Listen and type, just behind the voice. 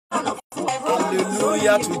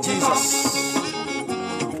Hallelujah to Jesus.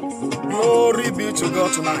 Glory be to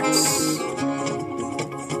God tonight.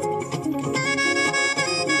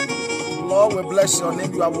 Lord, we bless your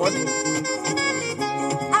name. You are worthy. He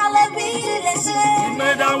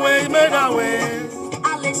made a way, he made a way.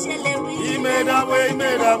 He made a way, he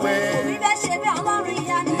made a way. He made a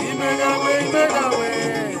way, he made a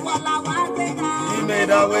way. He made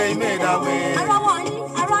a way, he made a way.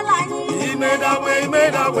 He made a way, he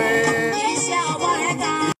made a way.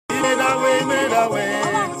 He made a way, he made a way.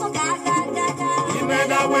 He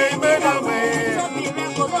made a way, he made a way.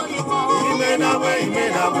 He made a way, he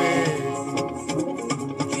made a way.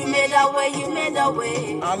 You made a way, you made a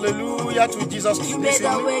way. Hallelujah to Jesus. You made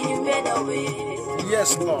a way, you made a way.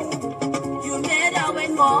 Yes, Lord. You made a way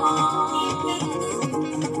for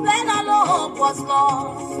when all hope was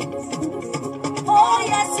lost. Oh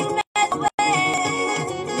yes, you made a way.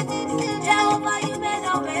 Jehovah, you made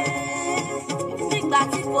a way. Nígbà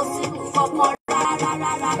tí kò sí nǹkan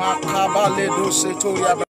rárá. Makabale do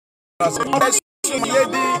setoria. For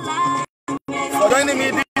joining me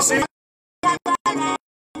this evening.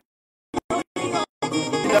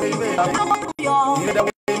 He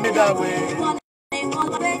made a way.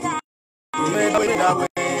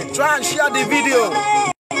 Try and share the video.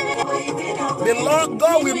 The Lord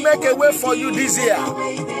God will make a way for you this year. He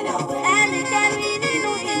made a way.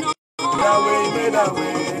 He made a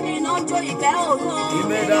way. He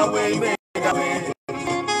made a way.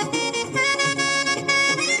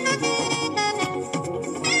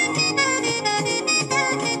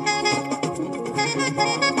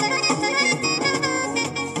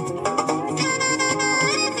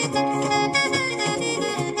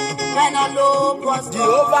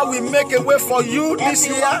 Jehovah will make a way for you this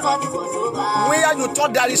year. Where you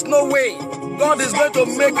thought there is no way, God is going to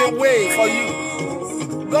make a way for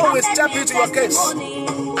you. God will step into your case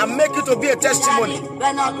and make it to be a testimony.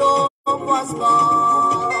 When all hope was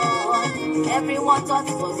gone, everyone thought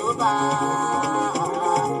it was over.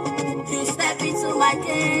 You step into my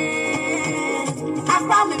case, I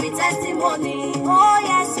crown me with testimony. Oh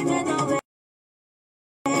yes, you made a way.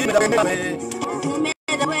 He made a way.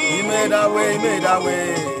 He made a way, he made a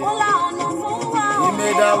way. He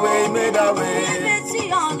made a way, he made a way. He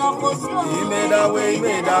made a way, he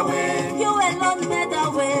made a way. You alone made a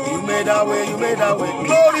way. You made a way, you made a way.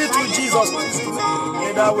 Glory to Jesus. You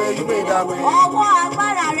made a way, you made a way. You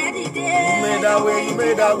made a way, you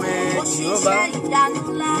made a way. Jehovah.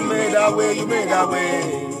 You made a way, you made a way.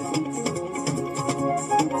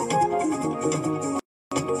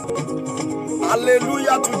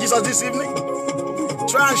 Hallelujah to Jesus this evening.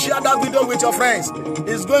 Try and share that video with your friends.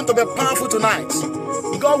 It's going to be powerful tonight.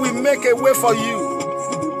 God will make a way for you.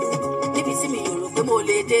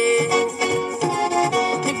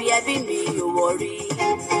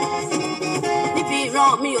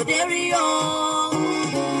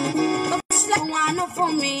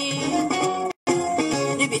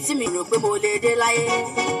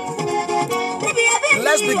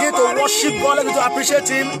 Let's begin to worship God. Let's begin to appreciate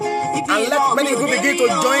Him. And let many people begin to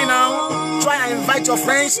join now. Try and invite your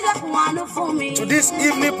friends to this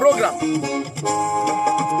evening program.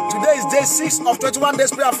 Today is day 6 of 21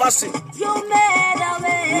 days prayer fasting. You made a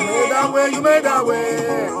way. You made a way, you made a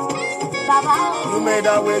way. You made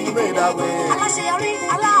a way, you made a way.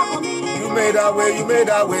 You made a way, you made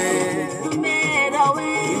a way. You made a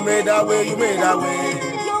way. You made a way, you made a way.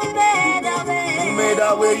 You made a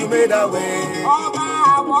way, you made a way.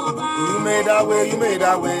 You made a way, you made a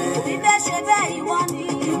way.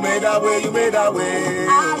 You made a way, you made a way.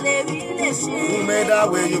 You made a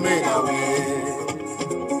way, you made a way.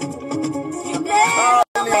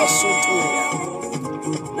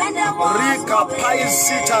 Rika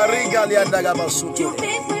paisita rigalia dagabasuto. You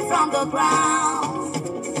pick me from the ground.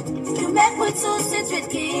 You make me to sit with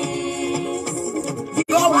kings.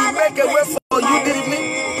 God will make a way for you this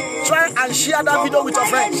evening. Try and share that video with your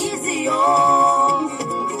friends. You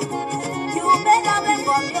made a way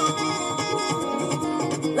for me.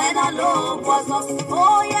 When our love was lost.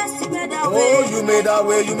 Oh yes, you made a way. Oh, you made a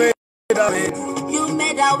way, you made a way. You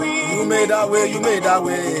made a way. You made a way, you made a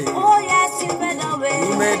way. Oh yes, you made a way.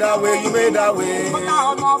 You made a way, you made a way.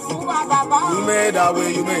 You made a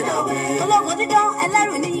way, you made a way.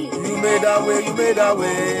 You made a way, you made a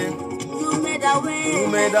way. You made a way. You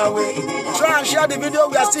made a way. Try and share the video.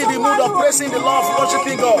 We are still in the mood of praising the Lord,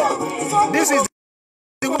 worshiping God. This is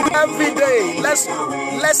the way every day. Let's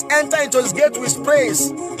enter into His gate with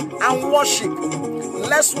praise and worship.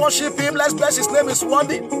 Let's worship Him. Let's bless His name. Is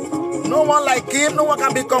worthy. No one like Him. No one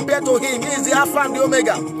can be compared to Him. He is the Alpha and the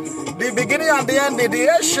Omega, the beginning and the end, the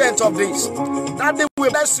ancient of this. That day we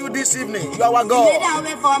bless you this evening. You are our God.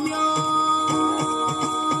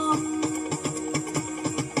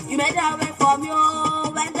 made a way for me,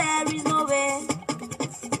 oh, when there is no way.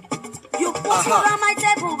 You put food on my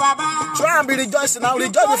table, Baba. Try and be rejoicing now.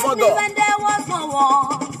 Rejoice before God. When there was no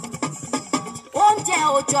one. Oúnjẹ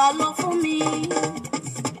òjò ló fún mi.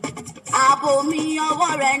 Ààbò mi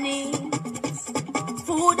ọwọ́ rẹ ni.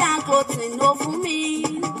 Food and clothing ló fún mi.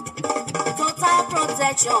 Total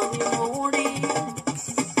protection ni mò ń rí.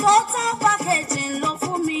 Total packaging ló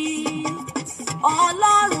fún mi.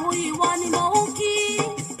 Ọlọ́run ìwọ ni mò ń kí.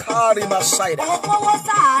 Carry my side. Ó fọwọ́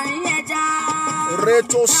sáàrin ẹja.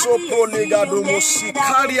 Reto sopo legado mosi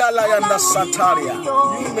carry alayanda sataria.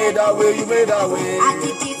 You made a way, you made a way.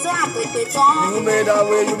 Àkìtìtàn àpèpètàn. You made a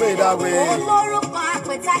way, you made a way. Olórúkọ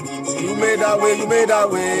àpètàkìtì. You made a way, you made a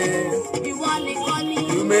way. Ìwọ nìkan ni.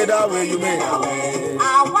 You made a way, you made a way.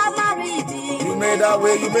 Àwa máa rí ibi. You made a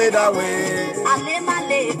way, you made a way. Àlè má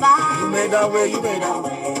lè bá. You made a way, you made a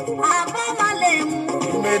way. Àbá má lè mú.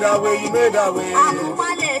 You made a way, you made a way. Àmú má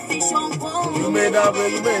lè fi ṣoǹkó. You made a way,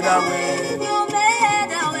 you made a way. You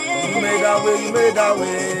made a way. You made a way, you made a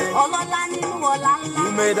way. Ọlọ́lá nínú ọ̀la ńlá. You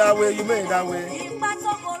made a way, you made a way. Ipa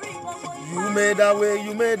tó borí gbogbo ipa. You made a way,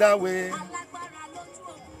 you made a way. Alágbára lójú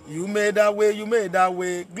ogun. You made a way, you made a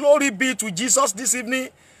way. Glory be to Jesus this evening.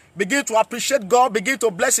 Begin to appreciate God. Begin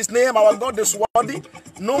to bless his name. Our God is worthy.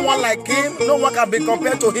 No one like him. No one can be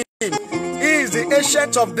compared to him. He is the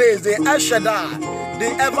ancient of days, the El Shaddai,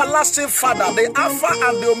 the everlasting Father, the Alpha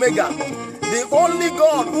and the Omega, the only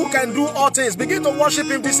God who can do all things. Begin to worship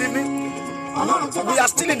him this evening. We are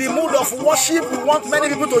still in the mood of worship. We want many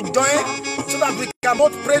people to join so that we can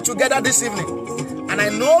both pray together this evening. And I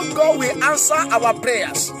know God will answer our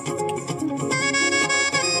prayers.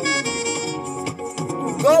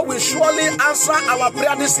 God will surely answer our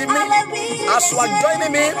prayer this evening. As you are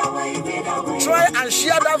joining me, try and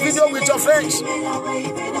share that video with your friends.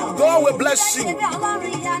 God will bless you.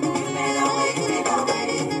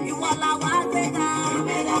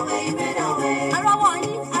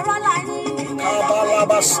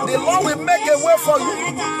 The Lord will make a way for you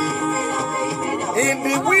in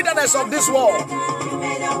the wilderness of this world. You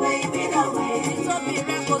made a way, you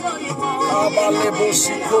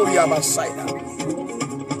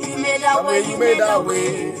made a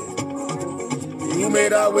way. You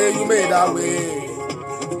made a way, you made a way.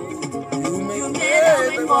 You made a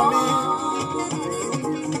way for me.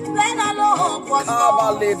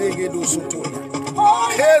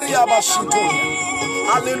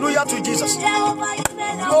 Hallelujah to Jesus.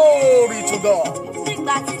 Glory to God.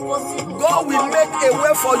 God will make a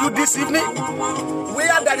way for you this evening.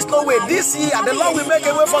 Where there is no way, this year the Lord will make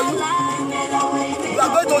a way for you. We are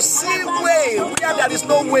going to see way where there is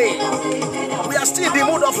no way. We are still in the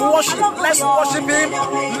mood of worship. Let's worship him.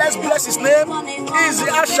 Let's bless his name. He is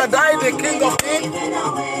the El Shaddai, the King of Kings,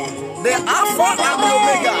 the Alpha and the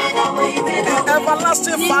Omega, the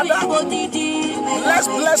everlasting Father. Let's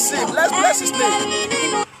bless him. Let's bless his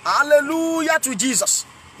name. Hallelujah to Jesus.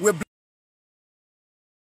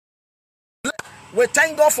 We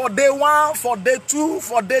thank God for day 1, for day 2,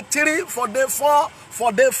 for day 3, for day 4,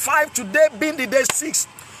 for day 5. Today being the day 6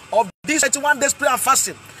 of this 21 days prayer and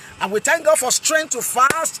fasting. And we thank God for strength to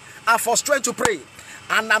fast and for strength to pray.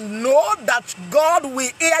 And I know that God will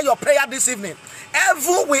hear your prayer this evening.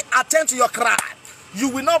 Heaven will attend to your cry. You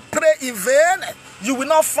will not pray in vain. You will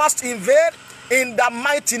not fast in vain. In the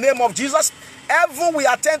mighty name of Jesus, heaven will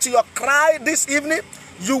attend to your cry this evening.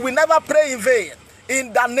 You will never pray in vain.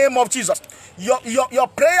 In the name of Jesus. Your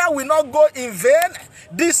prayer will not go in vain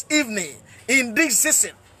this evening, in this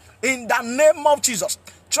season, in the name of Jesus.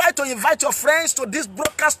 Try to invite your friends to this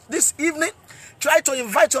broadcast this evening. Try to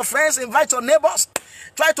invite your friends, invite your neighbors.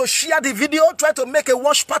 Try to share the video. Try to make a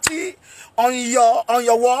watch party on your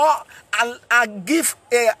wall and give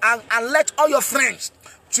and let all your friends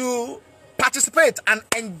to participate and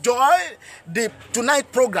enjoy the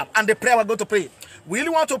tonight program and the prayer we're going to pray. We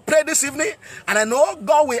really want to pray this evening, and I know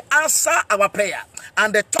God will answer our prayer.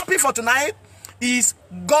 And the topic for tonight is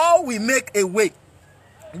God will make a way.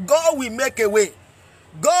 God will make a way.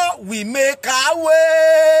 God will make a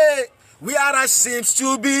way where there seems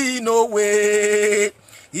to be no way.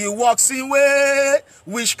 He walks in way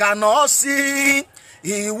which cannot see.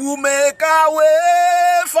 He will make a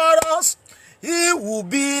way for us. He will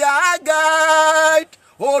be our guide.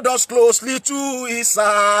 Hold us closely to his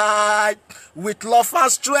side. With love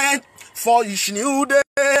and strength for each new day.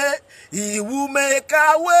 He will make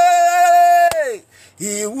a way.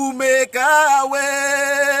 He will make a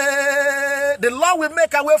way. The Lord will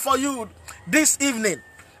make a way for you this evening.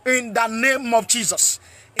 In the name of Jesus.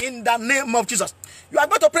 In the name of Jesus. You are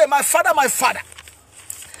going to pray, my Father, my Father.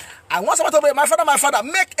 I want someone to pray, my Father,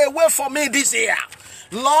 make a way for me this year.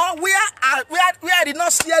 Lord, where I did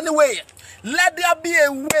not see any way, let there be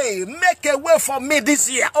a way. Make a way for me this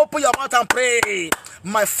year. Open your mouth and pray.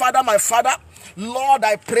 My Father, Lord,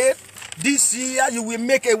 I pray this year you will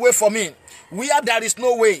make a way for me. Where there is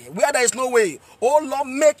no way, oh Lord,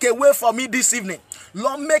 make a way for me this evening.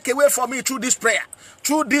 Lord, make a way for me through this prayer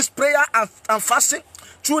and fasting,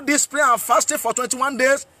 for 21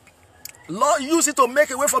 days. Lord, use it to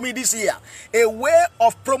make a way for me this year. A way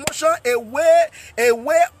of promotion, a way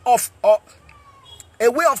of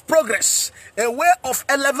progress, a way of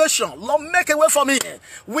elevation. Lord, make a way for me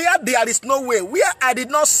where there is no way, where I did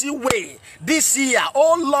not see way this year.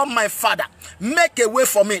 Oh Lord, my Father, make a way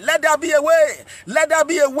for me. Let there be a way. Let there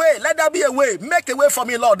be a way. Let there be a way. Make a way for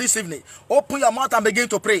me, Lord, this evening. Open your mouth and begin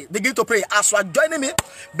to pray. Begin to pray. As you are joining me,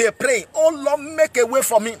 be praying. Oh Lord, make a way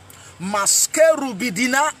for me. Maskeru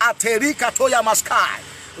bidina ateri katoya maskai.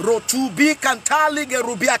 Rotubi kantali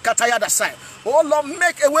gerubia kataya dasai. Oh Lord,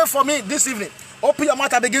 make a way for me this evening. Open your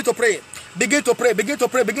mouth and begin to pray. Begin to pray. Begin to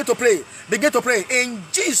pray. Begin to pray. Begin to pray. In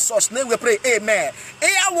Jesus' name we pray. Amen.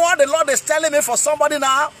 Hear what the Lord is telling me for somebody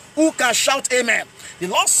now who can shout amen. The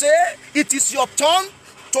Lord say, it is your turn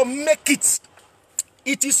to make it.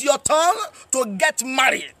 It is your turn to get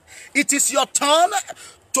married. It is your turn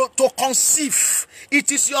to conceive.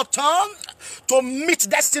 It is your turn to meet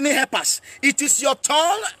destiny helpers. It is your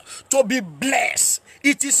turn to be blessed.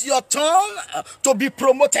 It is your turn to be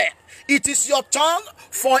promoted. It is your turn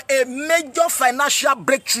for a major financial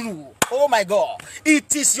breakthrough. Oh my God.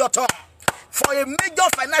 It is your turn for a major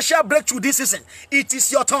financial breakthrough this season. It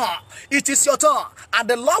is your turn. It is your turn. And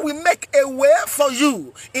the Lord will make a way for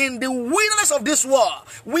you in the wilderness of this world.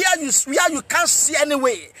 Where you can't see any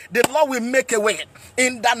way, the Lord will make a way.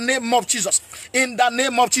 In the name of Jesus. In the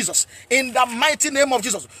name of Jesus. In the mighty name of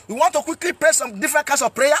Jesus. We want to quickly pray some different kinds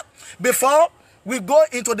of prayer before we go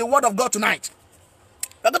into the word of God tonight.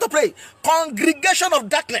 We're going to pray. Congregation of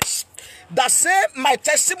darkness that say my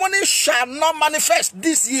testimony shall not manifest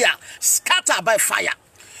this year, scatter by fire.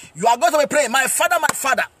 You are going to be praying, my Father,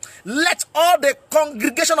 let all the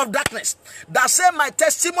congregation of darkness that say my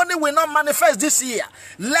testimony will not manifest this year,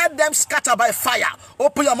 let them scatter by fire.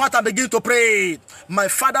 Open your mouth and begin to pray. My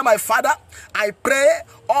Father, I pray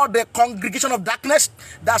all the congregation of darkness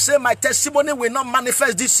that say my testimony will not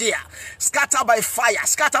manifest this year, scatter by fire,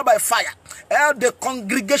 scatter by fire. All the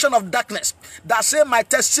congregation of darkness that say my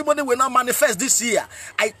testimony will not manifest this year,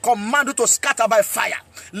 I command you to scatter by fire.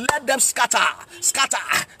 Let them scatter, scatter,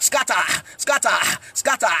 scatter, scatter,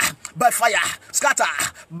 scatter by fire, scatter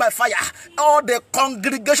by fire. All the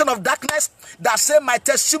congregation of darkness that say my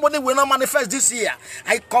testimony will not manifest this year,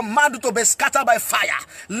 I command you to be scattered by fire.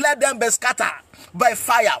 Let them be scattered by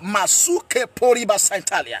fire. Masuke poriba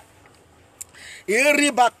santalia.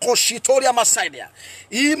 Iriba koshitoria masaidia.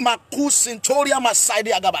 Imakusintoria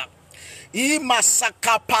masaidia gaba.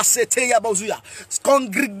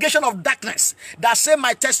 Congregation of darkness that say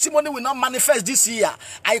my testimony will not manifest this year,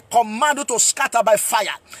 I command you to scatter by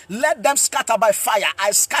fire. Let them scatter by fire.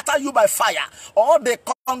 I scatter you by fire. All the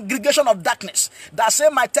congregation of darkness that say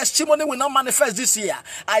my testimony will not manifest this year,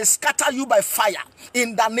 I scatter you by fire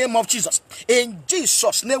in the name of Jesus. In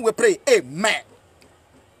Jesus' name we pray. Amen.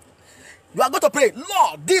 You are going to pray,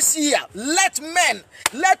 Lord, this year, let men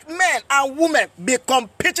and women be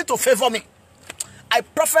competing to favor me. I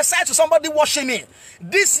prophesy to somebody watching me.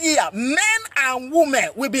 This year, men and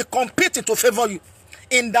women will be competing to favor you.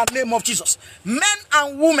 In the name of Jesus. Men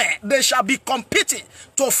and women, they shall be competing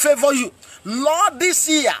to favor you. Lord, this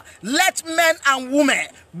year, let men and women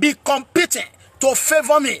be competing to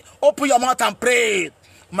favor me. Open your mouth and pray.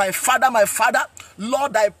 My Father,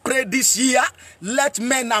 Lord, I pray this year, let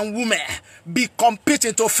men and women be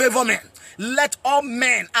competing to favor me. Let all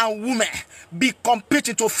men and women be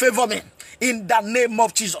competing to favor me. In the name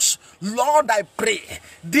of Jesus. Lord, I pray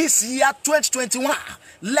this year 2021,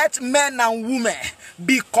 let men and women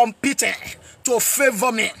be competing to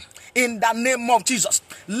favor me. In the name of Jesus.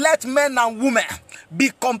 Let men and women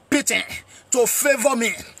be competing to favor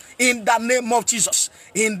me. In the name of Jesus.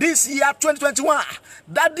 In this year 2021,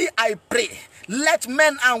 Daddy, I pray, let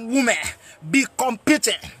men and women be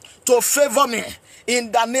competing to favor me.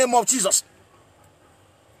 In the name of Jesus.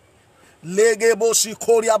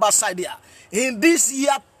 In this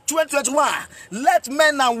year 2021, let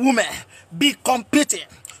men and women be competing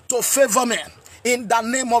to favor me. In the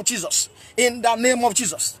name of Jesus. In the name of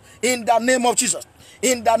Jesus. In the name of Jesus.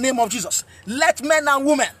 In the name of Jesus. Let men and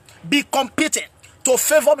women be competing to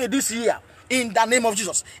favor me this year. In the name of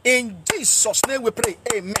Jesus. In Jesus' name we pray.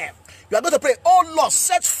 Amen. You are going to pray, oh Lord,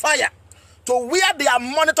 set fire to where they are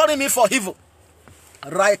monitoring me for evil.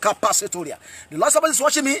 The Lord somebody is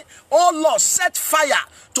watching me. Oh Lord, set fire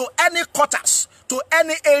to any quarters, to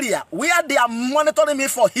any area where they are monitoring me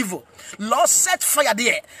for evil. Lord, set fire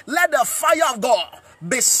there. Let the fire of God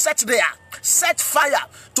be set there. Set fire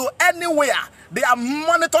to anywhere they are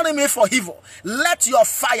monitoring me for evil. Let your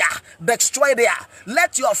fire destroy there.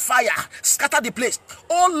 Let your fire scatter the place.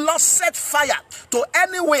 Oh Lord, set fire to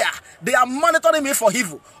anywhere they are monitoring me for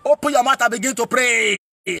evil. Open your mouth and begin to pray.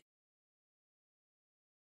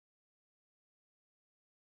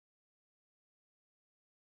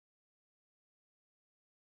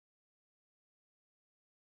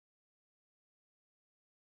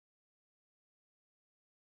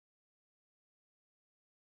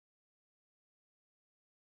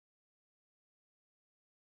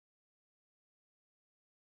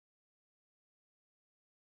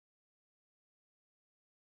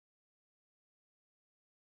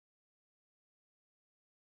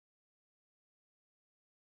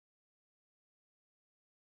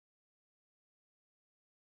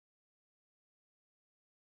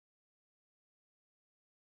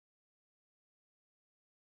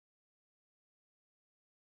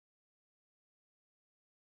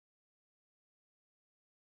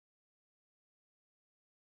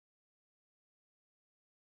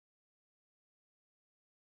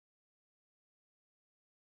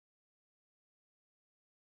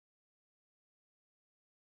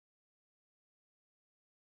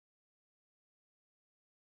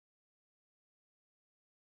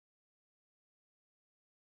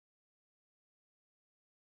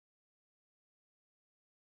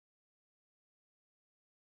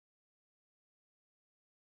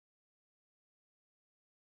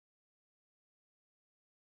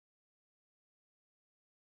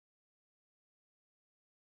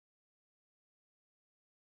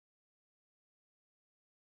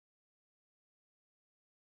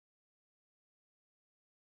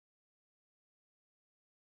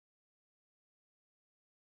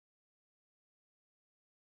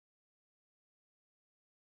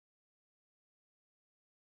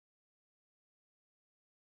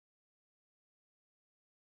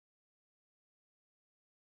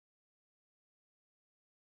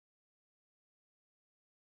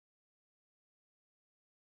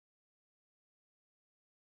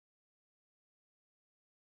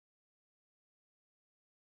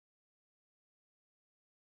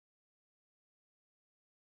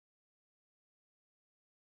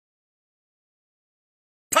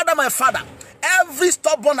 Father, my Father, every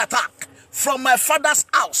stubborn attack from my father's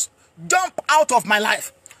house, jump out of my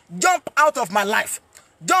life. Jump out of my life.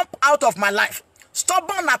 Jump out of my life.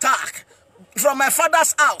 Stubborn attack from my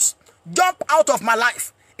father's house, jump out of my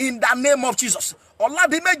life in the name of Jesus.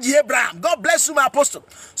 Oladimeji Abraham, God bless you, my apostle.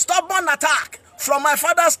 Stubborn attack from my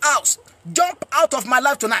father's house, jump out of my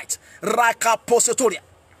life tonight. Rakaposetoria.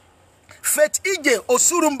 Faith Ije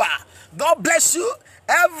Osurumba, God bless you.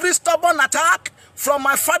 Every stubborn attack from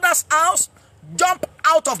my father's house, jump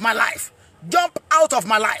out of my life. Jump out of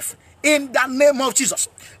my life in the name of Jesus.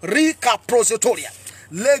 Rika prosetoria.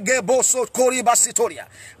 Legeboso koribasitoria.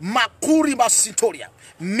 Makuribasitoria.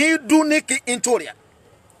 Miduniki intoria.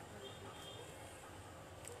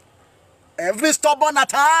 Every stubborn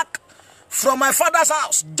attack from my father's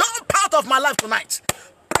house, jump out of my life tonight.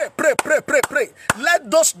 Pray, pray. Let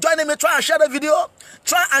those joining me try and share the video.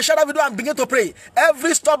 Try and share the video and begin to pray.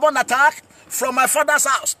 Every stubborn attack from my father's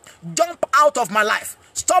house, jump out of my life.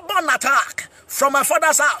 Stubborn attack from my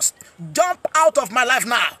father's house, jump out of my life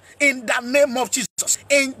now. In the name of Jesus.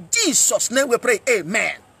 In Jesus' name we pray.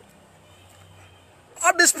 Amen.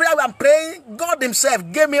 All this prayer I'm praying, God himself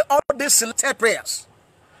gave me all these selected prayers.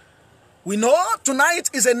 We know tonight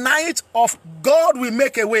is a night of God will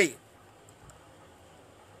make a way.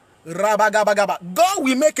 God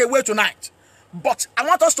will make a way tonight. But I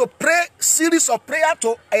want us to pray series of prayer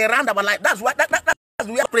to around our life. That's what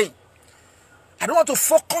we are praying. I don't want to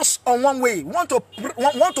focus on one way. We want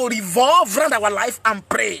to revolve around our life and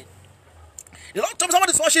pray. The Lord told me,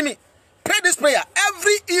 somebody is watching me. Pray this prayer.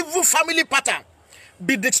 Every evil family pattern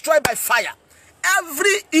be destroyed by fire.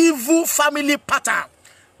 Every evil family pattern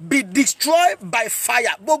be destroyed by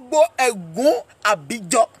fire. Gbogbo egun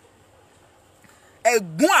abijo.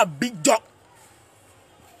 Egun abijo.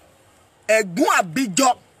 Egun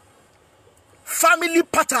abijo. Family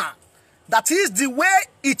pattern. That is the way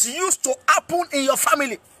it used to happen in your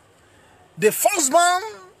family. The firstborn,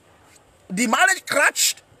 the marriage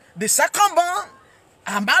crashed. The secondborn,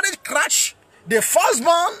 a marriage crashed. The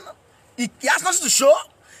firstborn, he has nothing to show.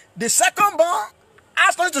 The secondborn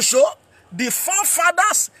has nothing to show. The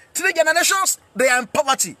forefathers, 3 generations, they are in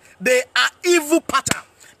poverty. They are evil pattern.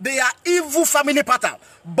 They are evil family pattern.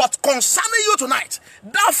 But concerning you tonight,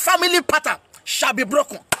 that family pattern shall be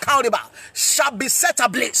broken. Kauriba shall be set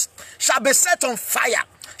ablaze, shall be set on fire,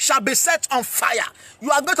 shall be set on fire. You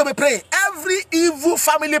are going to be praying. Every evil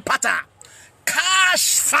family pattern,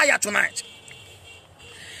 catch fire tonight.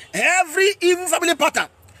 Every evil family pattern,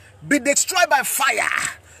 be destroyed by fire.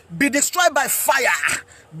 Be destroyed by fire.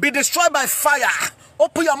 Be destroyed by fire.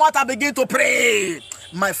 Open your mouth and begin to pray.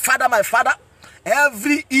 My Father,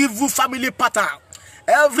 every evil family pattern,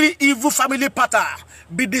 every evil family pattern,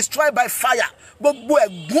 be destroyed by fire. Gbogbo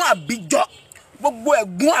ẹ̀gún àbíjọ, gbogbo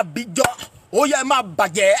ẹ̀gún àbíjọ, ó yá ẹ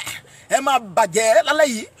má bàjẹ́ lálẹ́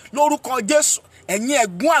yìí lórúkọ Jésù. Ẹ̀yin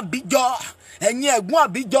ẹ̀gún àbíjọ, ẹ̀yin ẹ̀gún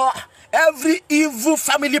àbíjọ, every evil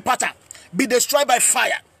family pattern be destroyed by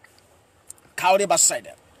fire. Kaore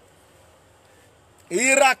baside.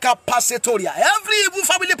 Iraka pasetoria. Every evil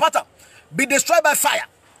family pattern be destroyed by fire.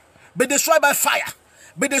 Be destroyed by fire.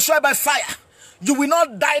 Be destroyed by fire. You will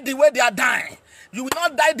not die the way they are dying. You will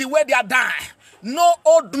not die the way they are dying. No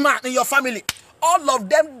old man in your family. All of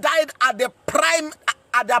them died at their prime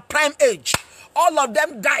age. All of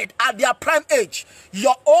them died at their prime age.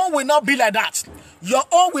 Your own will not be like that. Your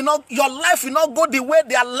life will not go the way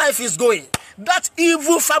their life is going. That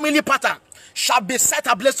evil family pattern shall be set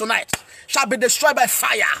ablaze tonight. Shall be destroyed by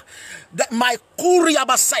fire. My Kuria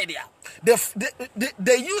Basaidia.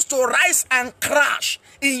 They used to rise and crash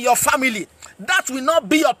in your family. That will not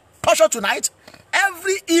be your portion tonight.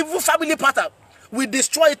 Every evil family pattern, we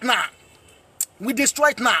destroy it now. We destroy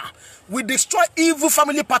it now. We destroy evil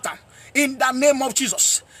family pattern in the name of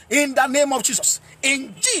Jesus. In the name of Jesus.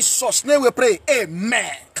 In Jesus' name we pray.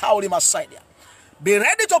 Amen. Kauri Masaidia. Be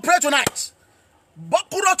ready to pray tonight.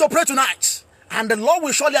 Bakura to pray tonight. And the Lord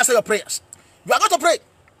will surely answer your prayers. You are going to pray.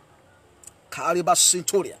 Kariba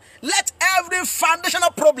Centuria. Let every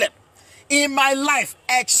foundational problem in my life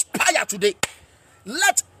expire today.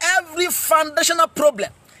 Let every foundational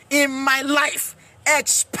problem in my life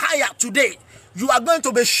expire today. You are going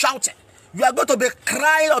to be shouting. You are going to be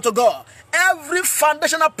crying out to God. Every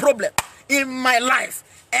foundational problem in my life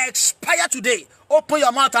expire today. Open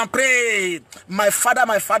your mouth and pray. My Father,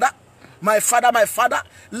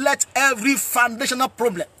 let every foundational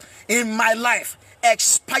problem in my life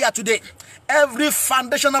expire today. Every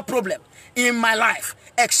foundational problem in my life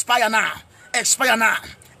expire now. Expire now.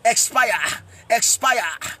 Expire. Expire.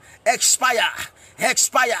 Expire.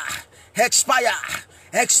 Expire. Expire.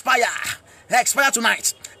 Expire. Expire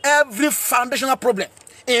tonight. Every foundational problem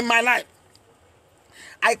in my life,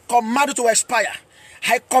 I command it to expire.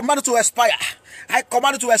 I command it to expire. I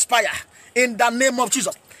command it to expire in the name of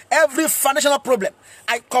Jesus. Every foundational problem,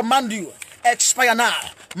 I command you, expire now.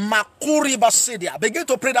 Makuri Basidia. Begin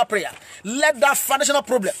to pray that prayer. Let that foundational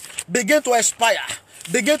problem begin to expire.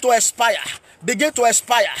 Begin to expire. Begin to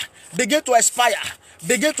expire. Begin to expire.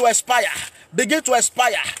 Begin to expire. Begin to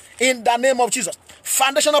expire in the name of Jesus.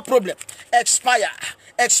 Foundational problem, expire.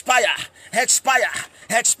 Expire. Expire.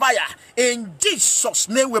 Expire. In Jesus'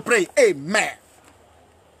 name we pray. Amen.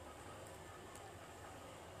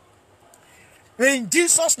 In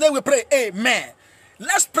Jesus' name we pray. Amen.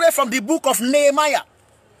 Let's pray from the book of Nehemiah.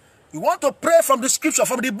 You want to pray from the scripture,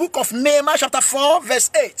 from the book of Nehemiah chapter 4 verse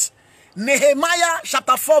 8. Nehemiah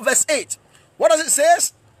chapter 4 verse 8. What does it say?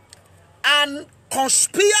 And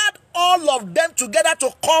conspired all of them together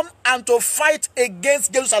to come and to fight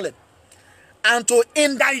against Jerusalem and to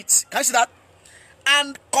hinder it. Can you see that?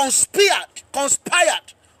 And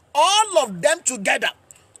conspired all of them together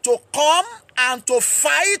to come and to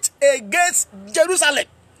fight against Jerusalem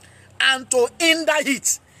and to hinder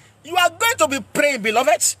it. You are going to be praying,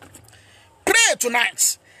 beloved. Pray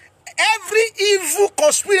tonight. Every evil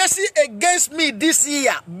conspiracy against me this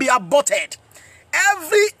year be aborted.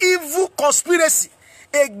 Every evil conspiracy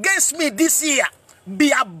against me this year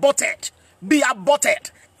be aborted. Be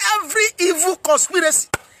aborted. Every evil conspiracy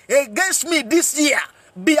against me this year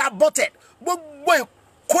be aborted.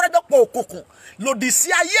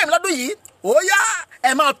 Lodisia yem ladu yi. Oya,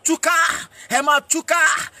 ema tuka.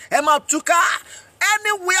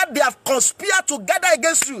 Anywhere they have conspired together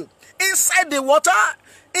against you, inside the water,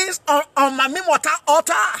 is on my water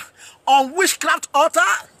altar, on witchcraft altar,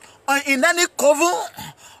 or in any coven,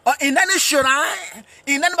 or in any shrine,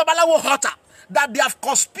 in any babalawo altar, that they have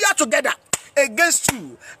conspired together against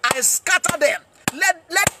you, I scatter them.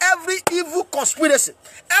 Let every evil conspiracy,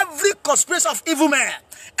 every conspiracy of evil man,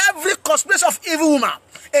 every conspiracy of evil woman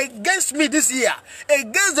against me this year,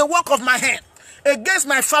 against the work of my hand, against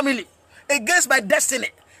my family, against my destiny,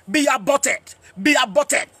 be aborted, be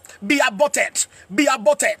aborted, be aborted, be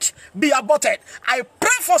aborted, be aborted. I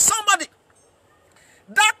pray for somebody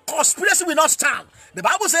That conspiracy will not stand. The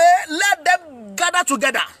Bible says, let them gather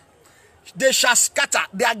together. They shall scatter.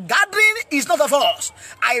 Their gathering is not of us.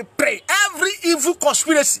 I pray every evil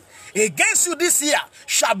conspiracy against you this year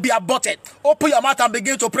shall be aborted. Open your mouth and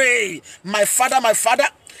begin to pray. My Father,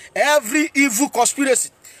 every evil conspiracy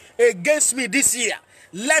against me this year,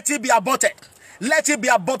 let it be aborted. Let it be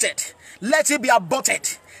aborted. Let it be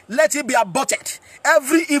aborted. Let it be aborted.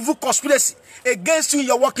 Every evil conspiracy against you in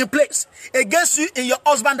your working place, against you in your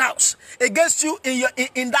husband's house, against you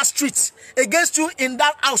in that street, against you in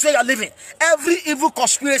that house where you're living, every evil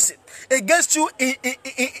conspiracy against you in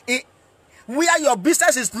where your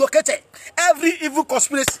business is located, every evil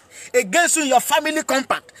conspiracy against you in your family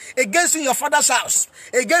compound, against you in your father's house,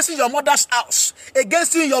 against you in your mother's house,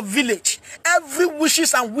 against you in your village, every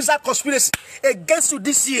wishes and wizard conspiracy against you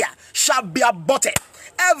this year shall be aborted.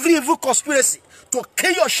 Every evil conspiracy to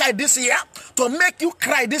kill your child this year, to make you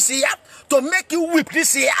cry this year, to make you weep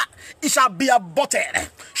this year, it shall be aborted.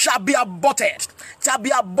 Shall be aborted. Shall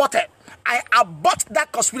be aborted. I abort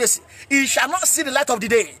that conspiracy. It shall not see the light of the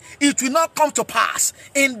day. It will not come to pass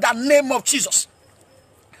in the name of Jesus.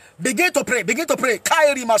 Begin to pray. Begin to pray.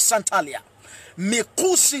 Kairi masantalia.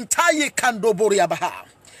 Mikusintaye kandoboria baha.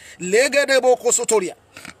 Legedebo kosotoria.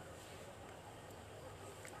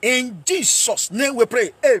 In Jesus' name we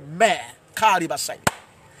pray. Amen.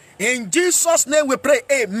 In Jesus' name we pray.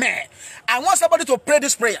 Amen. I want somebody to pray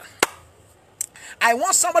this prayer. I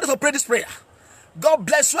want somebody to pray this prayer. God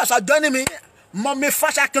bless you as you are joining me. Mommy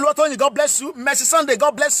Fasha Kilotoni, God bless you. Mercy Sunday,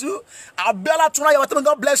 God bless you. Abiola Tuna,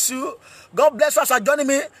 God bless you. God bless you as you are joining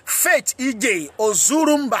me. Faith EJ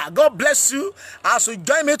Ozurumba, God bless you as you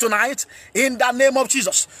join me tonight in the name of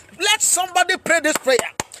Jesus. Let somebody pray this prayer.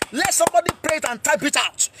 Let somebody pray it and type it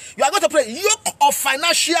out. You are going to pray. Yoke of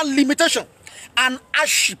financial limitation and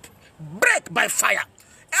hardship break by fire.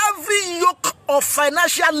 Every yoke of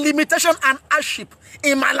financial limitation and hardship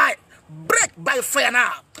in my life break by fire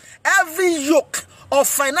now. Every yoke of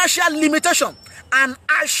financial limitation and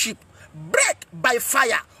hardship break by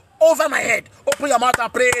fire over my head. Open your mouth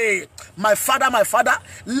and pray. My Father,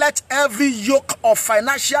 let every yoke of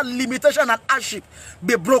financial limitation and hardship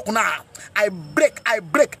be broken now. I break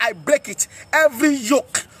it. Every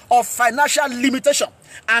yoke of financial limitation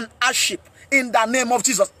and hardship in the name of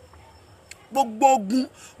Jesus.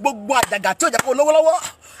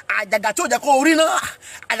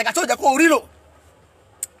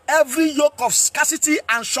 Every yoke of scarcity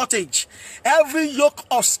and shortage, every yoke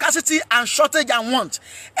of scarcity and shortage and want,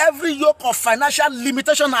 every yoke of financial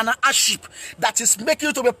limitation and hardship that is making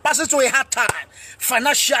you to be passing through a hard time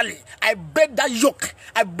financially, I break that yoke.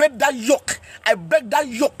 I break that yoke. I break that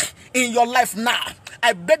yoke in your life now.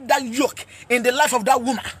 I break that yoke in the life of that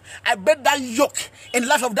woman. I break that yoke in the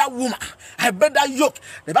life of that woman. I break that yoke.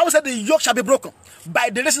 The Bible said the yoke shall be broken by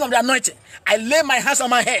the reason of the anointing. I lay my hands on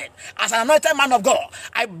my head as an anointed man of God.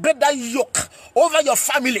 I break that yoke over your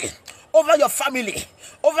family,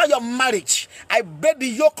 over your marriage. I break the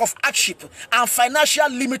yoke of hardship and financial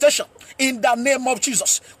limitation in the name of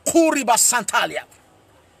Jesus. Kuriba Santalia.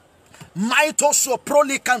 Maito so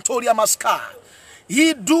proli cantoria masca.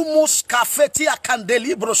 Idumus cafetia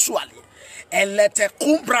candelibro suali. Elete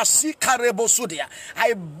kumbra si karebosudia.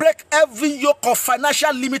 I break every yoke of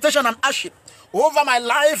financial limitation and hardship over my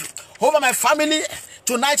life, over my family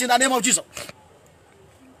tonight in the name of Jesus.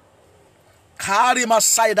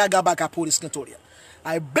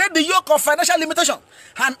 I break the yoke of financial limitation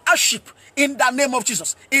and hardship in the name of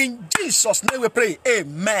Jesus. In Jesus' name we pray.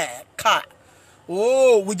 Amen.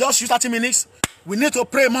 Oh, we just used 30 minutes. We need to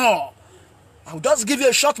pray more. I'll just give you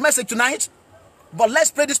a short message tonight, but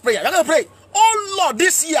let's pray this prayer. You're going to pray. Oh Lord,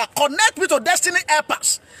 this year, connect me to destiny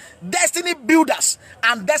helpers, destiny builders,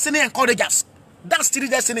 and destiny encouragers. That's three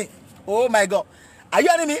destiny. Oh my God. Are you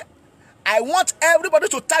hearing me? I want everybody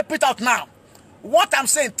to type it out now. What I'm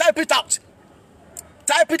saying, type it out.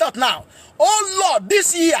 Type it out now. Oh Lord,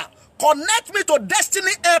 this year, connect me to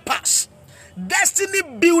destiny helpers, destiny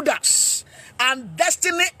builders, and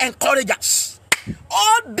destiny encouragers.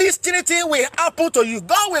 All these three things will happen to you.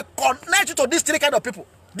 God will connect you to these three kind of people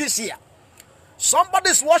this year.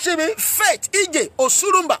 Somebody's watching me. Faith, EJ,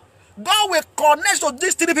 Osurumba. God will connect to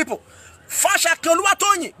these three people. Fasha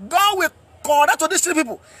Keoluwatoni. God will connect to these three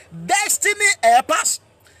people. Destiny helpers,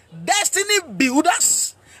 destiny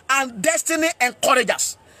builders, and destiny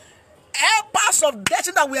encouragers. Helpers of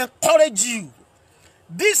destiny that will encourage you.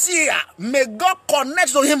 This year, may God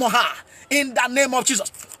connect to him or her in the name of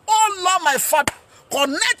Jesus. Oh Lord, my Father,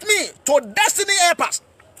 connect me to destiny helpers,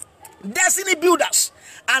 destiny builders,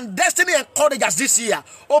 and destiny encouragers this year.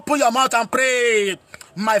 Open your mouth and pray.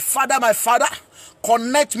 My Father,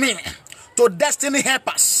 connect me to destiny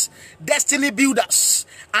helpers, destiny builders,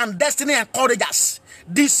 and destiny encouragers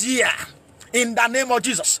this year in the name of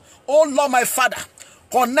Jesus. Oh Lord, my Father,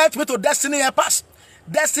 connect me to destiny helpers,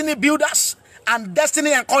 destiny builders, and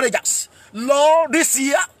destiny encouragers. Lord, this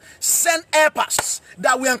year, send helpers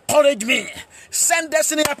that will encourage me. Send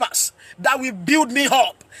destiny helpers that will build me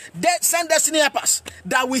up. Send destiny helpers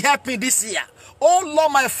that will help me this year. Oh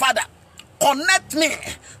Lord, my Father, connect me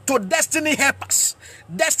to destiny helpers,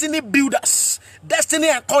 destiny builders, destiny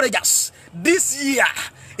encouragers this year.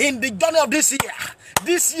 In the journey of this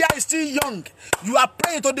year is still young. You are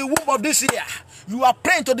praying to the womb of this year. You are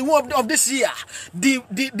praying to the womb of this year. The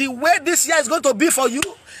way this year is going to be for you,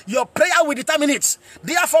 your prayer will determine it.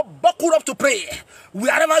 Therefore, buckle up to pray.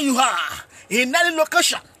 Wherever you are, in any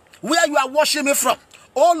location where you are watching me from,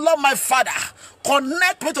 oh Lord, my Father,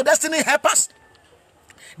 connect me to destiny helpers,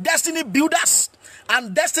 destiny builders,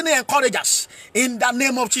 and destiny encouragers in the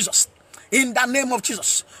name of Jesus. In the name of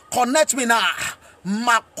Jesus, connect me now.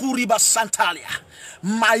 Makuriba Santalia,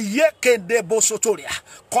 Mayeke de Bosotoria.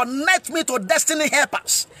 Connect me to destiny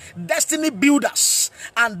helpers, destiny builders,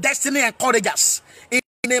 and destiny encouragers in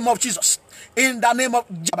the name of Jesus. In the name of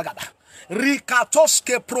Jabagaba.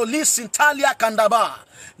 Rikatoske prolis Italia Kandaba,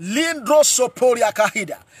 Lindro Soporia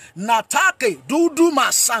Kahida, Natake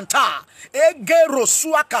Duduma Santa, Egero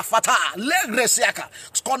Suaka Fata, Legresiaka.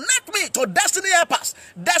 Connect me to destiny helpers,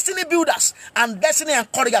 destiny builders, and destiny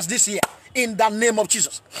encouragers this year in the name of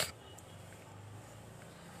Jesus.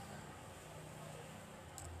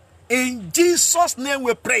 In Jesus' name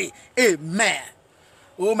we pray. Amen.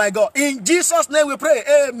 Oh my God. In Jesus' name we pray.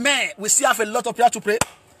 Amen. We still have a lot of prayer to pray.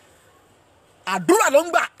 Adura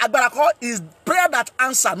longba agbarako is prayer that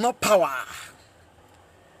answer, not power.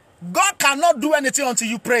 God cannot do anything until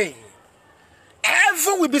you pray.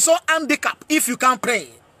 Heaven will be so handicapped if you can't pray.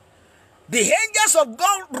 The angels of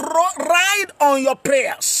God ride on your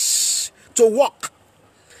prayers to work.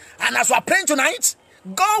 And as we are praying tonight,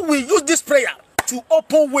 God will use this prayer to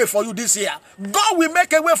open way for you this year. God will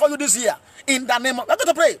make a way for you this year. In the name of, I'm going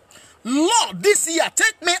to pray. Lord, this year,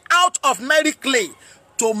 take me out of merry clay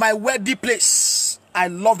to my wedding place. I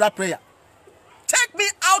love that prayer. Take me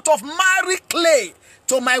out of merry clay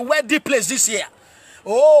to my wedding place this year.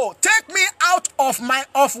 Oh, take me out of my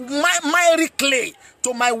miry clay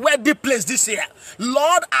to my wedding place this year.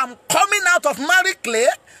 Lord, I'm coming out of miry clay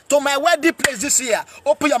to my wedding place this year.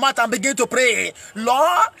 Open your mouth and begin to pray.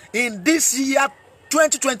 Lord, in this year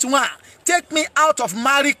 2021, take me out of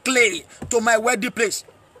miry clay to my wedding place.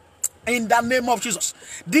 In the name of Jesus.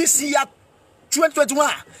 This year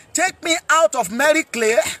 2021, take me out of miry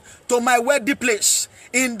clay to my wedding place.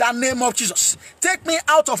 In the name of Jesus. Take me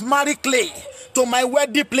out of miry clay to my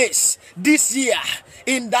wedding place this year.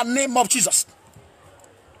 In the name of Jesus.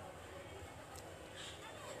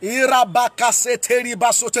 We are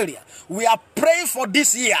praying for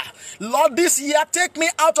this year. Lord, this year, take me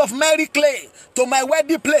out of miry clay to my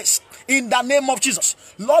wedding place. In the name of Jesus.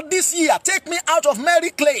 Lord, this year, take me out of miry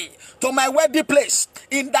clay to my wedding place.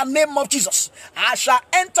 In the name of Jesus. I shall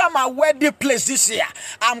enter my wedding place this year.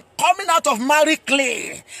 I'm coming out of miry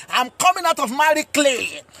clay. I'm coming out of miry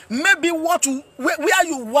clay. Maybe where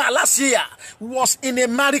you were last year was in a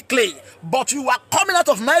miry clay. But you are coming out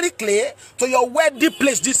of miry clay to your wedding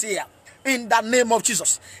place this year. In the name of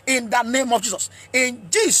Jesus. In the name of Jesus. In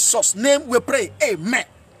Jesus' name we pray. Amen.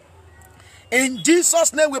 In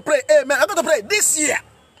Jesus' name we pray. Amen. I'm going to pray this year.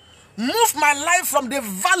 Move my life from the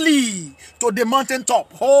valley to the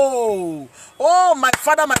mountaintop. Oh, my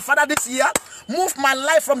Father, this year, move my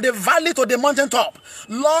life from the valley to the mountaintop.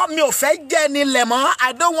 Lord,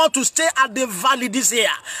 I don't want to stay at the valley this year.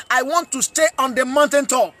 I want to stay on the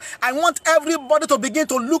mountaintop. I want everybody to begin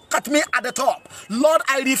to look at me at the top. Lord,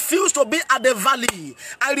 I refuse to be at the valley.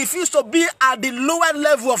 I refuse to be at the lower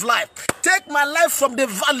level of life. Take my life from the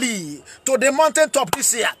valley to the mountaintop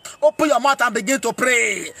this year. Open your mouth and begin to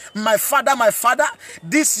pray. My Father,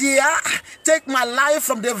 this year, take my life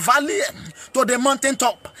from the valley to the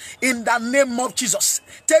mountaintop. In the name of Jesus.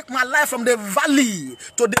 Take my life from the valley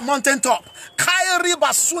to the mountaintop.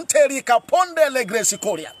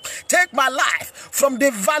 Take my life from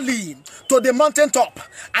the valley to the mountaintop.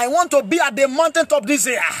 I want to be at the mountaintop this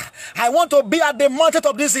year. I want to be at the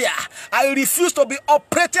mountaintop this year. I refuse to be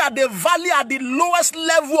operating at the valley at the lowest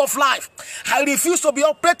level of life. I refuse to be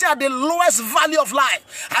operating at the lowest valley of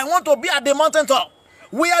life. I want to be at the mountaintop.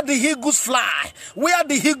 Where the eagles fly. Where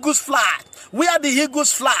the eagles fly. Where the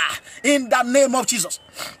eagles fly. In the name of Jesus.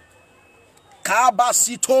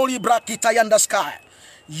 Kabasitori brakita yanda sky.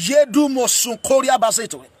 Yedu mosunkoria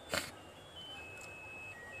baseto.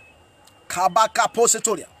 Kabaka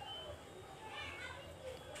posetoria.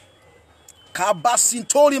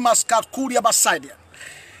 Kabasintori maskakuria basadia.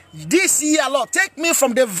 This year, Lord, take me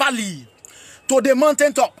from the valley to the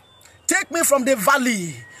mountaintop. Take me from the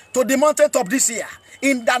valley to the mountaintop this year.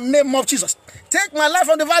 In the name of Jesus. Take my life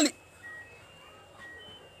from the valley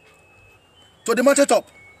to the mountaintop.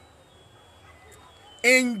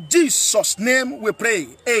 In Jesus' name we pray.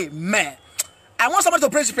 Amen. I want somebody to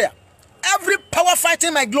pray this prayer. Every power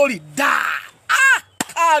fighting my glory, die.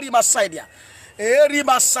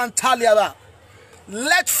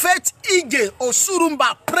 Let faith Ige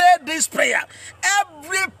Osurumba pray this prayer.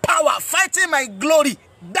 Every power fighting my glory,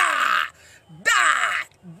 die. Die.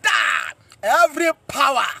 Die. Every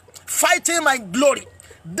power fighting my glory,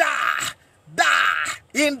 die. Die.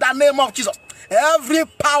 In the name of Jesus. Every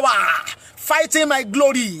power fighting my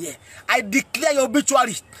glory, I declare your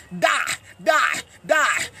obituary. Die, die,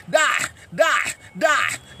 die, die, die,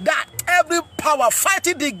 die, die. Every power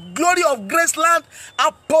fighting the glory of Graceland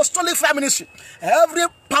Apostolic Fire Ministry. Every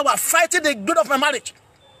power fighting the glory of my marriage,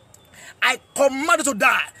 I command it to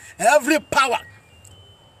die. Every power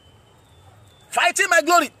fighting my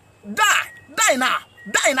glory, die. Die now.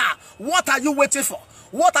 Die now. What are you waiting for?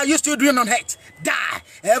 What are you still doing on earth? Die.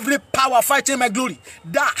 Every power fighting my glory,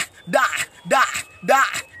 die, die, die, die,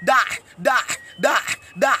 die, die, die,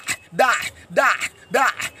 die, die, die,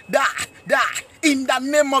 die, die, die. In the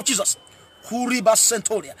name of Jesus. Huriba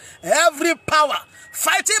Centoria. Every power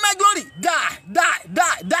fighting my glory, die, die,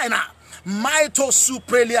 die, die now. Maito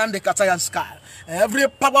Suprelian de Katayan Sky. Every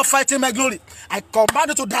power fighting my glory, I command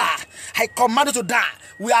you to die. I command you to die.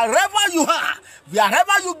 Wherever you are,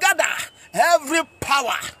 wherever you gather, every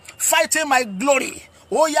power fighting my glory,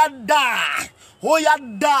 oh yeah, die. Oh yeah,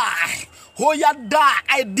 die. Oh yeah, die.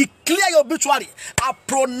 I declare your obituary. I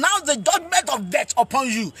pronounce the judgment of death upon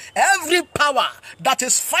you. Every power that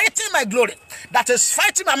is fighting my glory, that is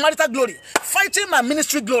fighting my marital glory, fighting my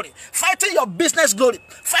ministry glory, fighting your business glory,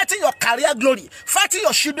 fighting your career glory, fighting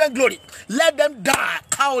your children glory, let them die.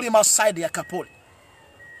 Kaori masai de kapoli.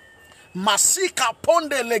 Masika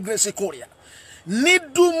ponde legresikoria.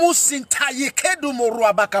 Nidumu sintaye kedumu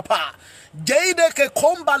ruabakapa. Geide ke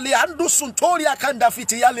komba liandu suntoria kanda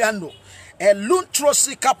fiti ya liandu.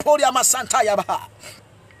 Eluntrosi kaporia masanta yabaha.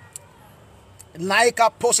 Naika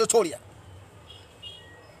positoria.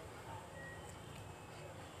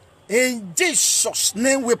 In Jesus'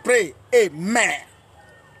 name we pray. Amen.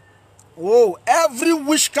 Oh, every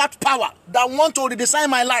witchcraft power that want to redesign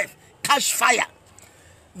my life, catch fire.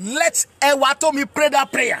 Let Ewatomi pray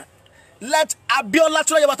that prayer. Let Abiola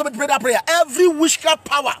Ewatomi pray that prayer. Every witchcraft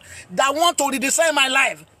power that want to redesign my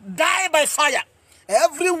life, die by fire.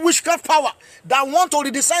 Every witchcraft power that want to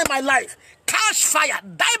redesign my life, catch fire,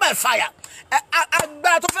 die by fire.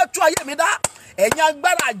 Agbára tó fẹ́ tú ayé mi dá, ẹ̀yin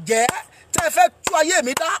agbára jẹ́ tẹ́ fẹ́ tú ayé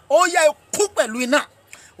mi dá, ó yẹ kú pẹ̀lú iná.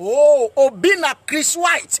 Oh, Obina Chris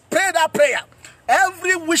White, pray that prayer.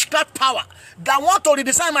 Every witchcraft power that want to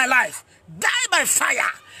redesign my life, die by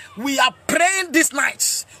fire. We are praying this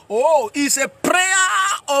night. Oh, it's a prayer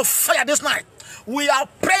of fire this night. We are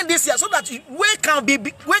praying this year so that way can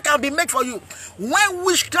be made for you. When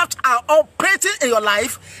witchcraft are operating in your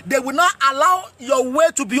life, they will not allow your way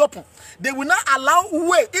to be open. They will not allow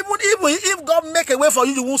way. Even if God make a way for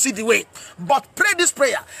you, you won't see the way. But pray this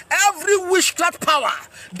prayer. Every witchcraft power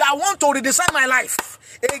that want to redesign my life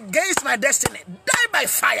against my destiny, die by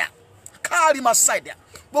fire. Carry my side there.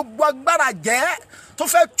 Gbogbo agbára jẹ́ tó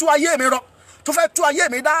fẹ́ tú ayé mi rọ, tó fẹ́ tú ayé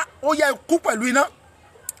mi dá, ó yẹ kú pẹ̀lú iná.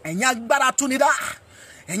 Ẹ̀yin agbára tú ni dá,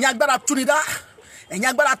 ẹ̀yin agbára tú ni dá, ẹ̀yin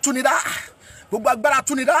agbára tú ni dá, gbogbo agbára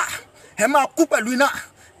tú ni dá, ẹ máa kú pẹ̀lú iná.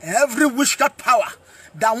 Every witchcraft power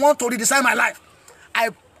that want to redesign my life, I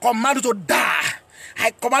command you to die.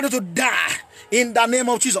 I command you to die in the name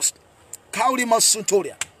of Jesus. Kauri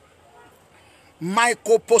Masuntoria,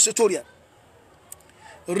 Mycopositoria,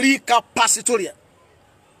 Recapacitoria,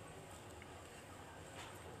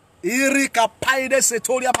 Irika Paide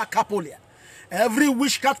Setoria Macapolia. Every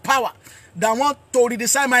witchcraft power that want to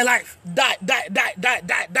redesign my life, die, die, die, die,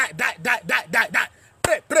 die, die, die, die, die, die, die.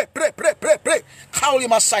 Pray, pray, pray, pray, pray, pray. Kauri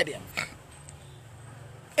Masaidia.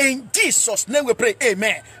 In Jesus' name we pray.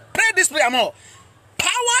 Amen. Pray this prayer more.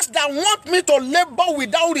 Powers that want me to labor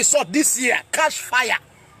without result this year, catch fire.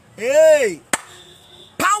 Hey.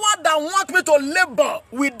 Power that want me to labor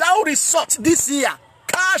without result this year,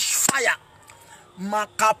 catch fire.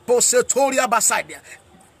 Makaposetoria Basaidia.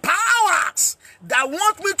 Powers that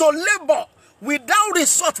want me to labor without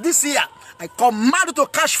result this year, I command you to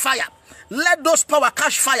catch fire. Let those power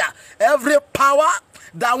catch fire. Every power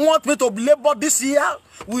that want me to labor this year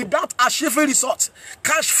without achieving results,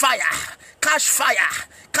 catch fire, catch fire,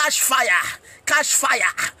 catch fire, catch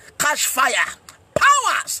fire, catch fire.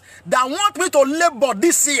 powers that want me to labor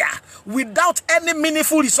this year without any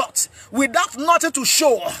meaningful result, without nothing to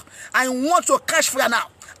show, I want to catch fire now.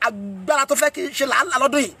 Agbára tó fẹ́ kí ṣe làálàá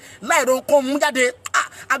lọ́dún yìí láìro nǹkan mú jáde.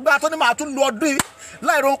 Agbára tó ní màá tún lu ọdún yìí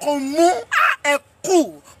láìro nǹkan mú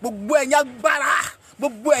ẹkú gbogbo ẹ̀yin agbára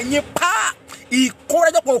gbogbo ẹ̀yin pa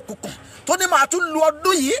ìkórẹ́jọpọ̀ òkùnkùn tó ní màá tún lu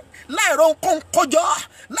ọdún yìí láìro nǹkan kọjọ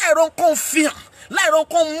láìro nǹkan fihàn láìro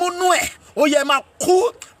nǹkan múnú ẹ̀ ó yẹ máa kú.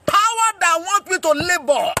 Power that want me to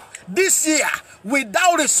labor this year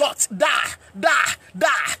without result, die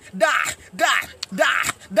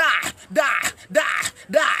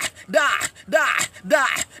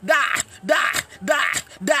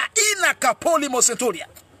ina kapoli mosentoria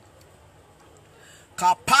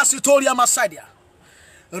capacitoria masadia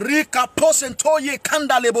rika posentoye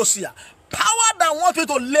kanda lebosia. Power that want me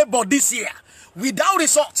to labor this year without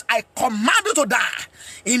result, I command you to die.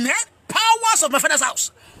 In it, powers of my father's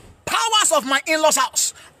house, powers of my in-laws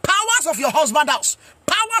house, powers of your husband's house,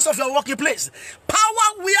 powers of your working place,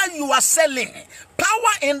 power where you are selling,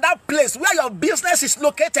 power in that place where your business is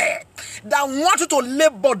located, that want you to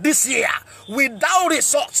labor this year without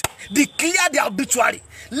result, declare the obituary.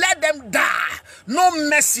 Let them die. No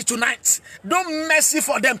mercy tonight. No mercy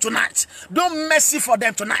for them tonight. No mercy for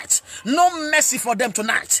them tonight. No mercy for them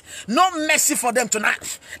tonight. No mercy for them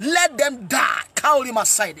tonight. Let them die. Kauri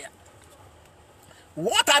Masaidia.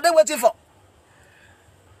 What are they waiting for?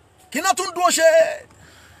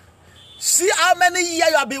 See how many years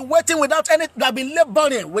you have been waiting without any, you have been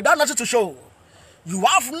laboring without nothing to show. You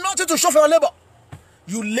have nothing to show for your labor.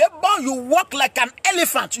 You labor, you walk like an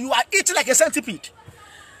elephant. You are eating like a centipede.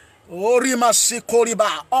 Orima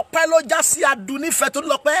sikoriba. Opelo jasi aduni fetu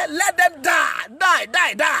lokpe. Let them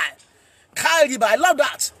die. Kairiba. I love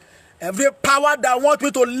that. Every power that wants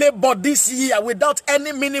me to labor this year without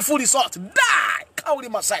any meaningful result, die.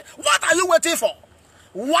 Kaurima side. What are you waiting for?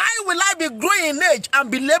 Why will I be growing in age and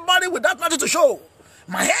be laboring without nothing to show?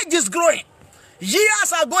 My age is growing.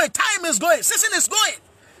 Years are going. Time is going. Season is going.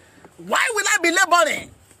 Why will I be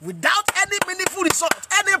laboring without any meaningful result,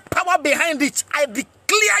 any power behind it? I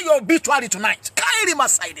declare your obituary tonight. Kairima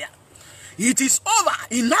side. It is over.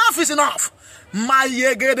 Enough is enough. My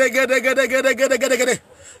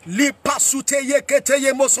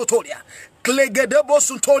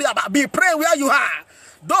be praying where you are.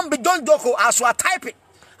 Don't joke as you are typing,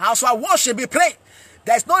 as you are worshiping, be praying.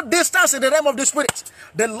 There's no distance in the realm of the spirit.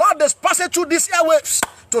 The Lord is passing through these airwaves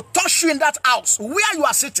to touch you in that house where you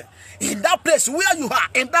are sitting, in that place where you are,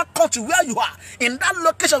 in that country where you are, in that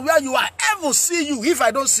location where you are. Ever see you if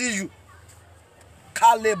I don't see you.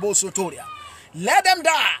 Kalebo Sotoria. Let them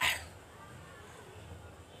die.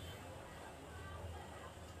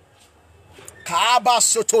 Kaba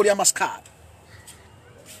Sotoria Mascad.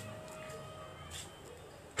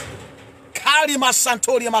 Karima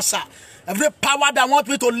Santoria Masa. Every power that wants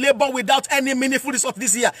me to labor without any meaningful result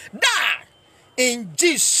this year, die. In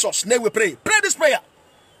Jesus' name we pray. Pray this prayer.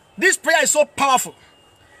 This prayer is so powerful.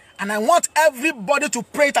 And I want everybody to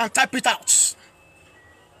pray it and type it out.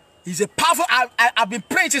 It's a powerful, I've been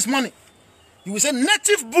praying this morning. You will say,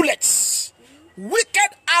 native bullets,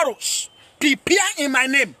 wicked arrows, prepare in my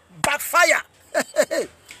name, backfire.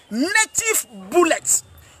 Native bullets,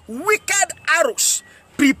 wicked arrows,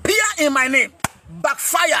 prepare in my name,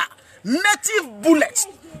 backfire. Native bullets,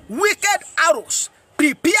 wicked arrows,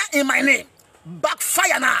 prepare in my name,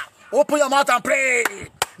 backfire now. Open your mouth and pray.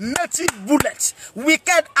 Native bullets,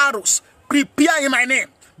 wicked arrows, prepare in my name,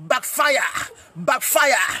 backfire,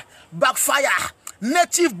 backfire, backfire.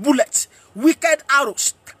 Native bullets, wicked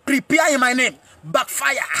arrows, prepare in my name,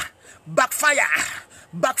 backfire, backfire,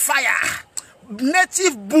 backfire.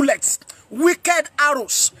 Native bullets, wicked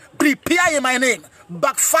arrows, prepare in my name,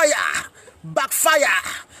 backfire, backfire,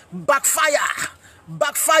 backfire,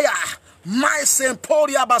 backfire. My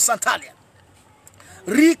Semporia Basantalia.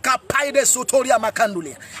 Rika Paide Sotoria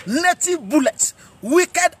Makandulia. Native bullets,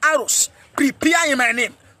 wicked arrows, prepare in my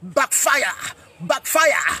name, backfire,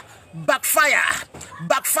 backfire, backfire,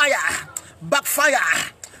 backfire,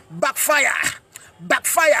 backfire, backfire,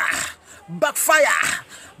 backfire, backfire,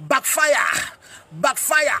 backfire,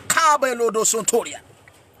 backfire. Kabelodo Sontoria.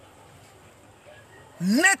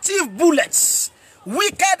 Native bullets,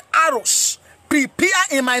 wicked arrows, prepare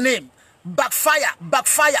in my name, backfire,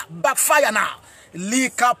 backfire, backfire now.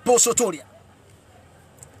 Lika posotoria.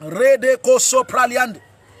 Rede koso praliande.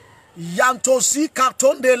 Yantosi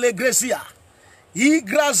katonde legresia.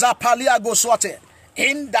 Igra zapalia goswate.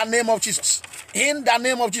 In the name of Jesus. In the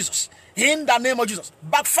name of Jesus. In the name of Jesus.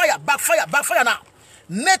 Backfire, backfire, backfire now.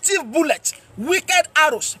 Native bullets, wicked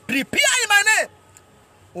arrows, prepare in my name.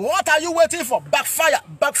 What are you waiting for? Backfire,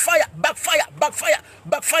 backfire, backfire, backfire,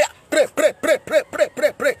 backfire. Pray, pray, pray, pray, pray,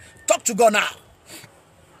 pray, pray. Talk to God now.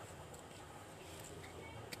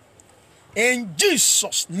 In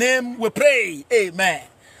Jesus' name we pray. Amen.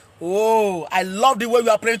 Oh, I love the way you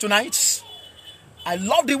are praying tonight. I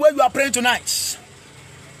love the way you are praying tonight.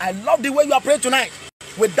 I love the way you are praying tonight.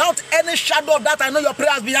 Without any shadow of that, I know your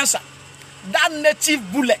prayer has been answered. That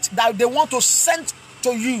native bullet that they want to send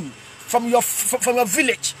to you from your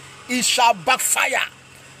village, it shall backfire.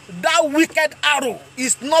 That wicked arrow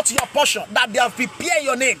is not your portion that they have prepared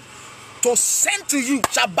your name to send to you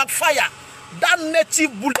shall backfire. That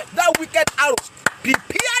native bullet, that wicked arrow,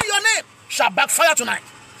 prepare your name shall backfire tonight.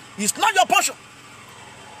 It's not your portion.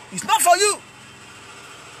 It's not for you.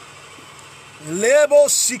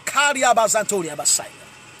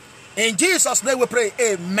 In Jesus' name we pray.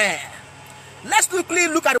 Amen. Let's quickly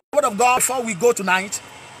look at the word of God before we go tonight.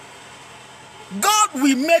 God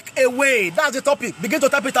will make a way. That's the topic. Begin to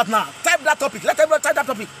type it up now. Type that topic. Let everybody type that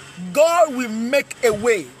topic. God will make a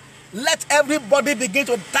way. Let everybody begin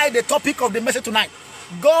to type the topic of the message tonight.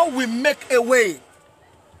 God will make a way.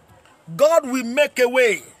 God will make a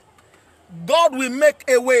way. God will make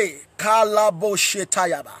a way. Kalabo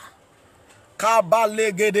shetayaba.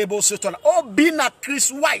 Kabalegedebo setola. Oh, Bina Chris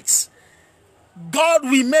White. God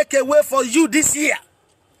will make a way for you this year.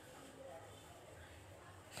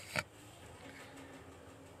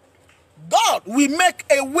 God will make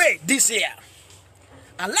a way this year.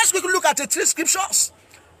 And let's quickly look at the 3 scriptures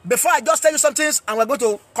before I just tell you some things, and we're going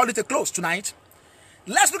to call it a close tonight.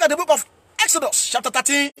 Let's look at the book of Exodus, chapter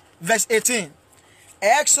 13, verse 18.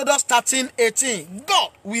 Exodus 13, 18.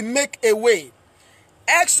 God will make a way.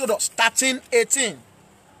 Exodus 13, 18.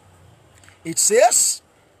 It says,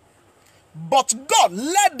 but God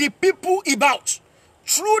led the people about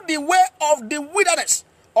through the way of the wilderness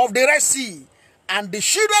of the Red Sea, and the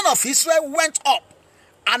children of Israel went up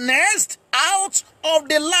and next out of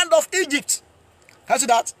the land of Egypt. Can you see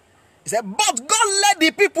that? He said, but God led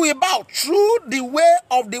the people about through the way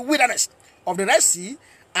of the wilderness of the Red Sea,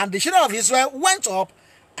 and the children of Israel went up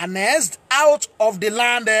and next out of the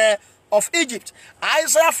land of Egypt.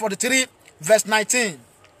 Isaiah 43, verse 19.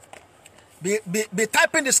 Be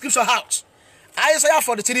typing the scripture out. Isaiah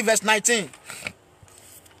 43, verse 19.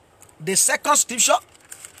 The second scripture,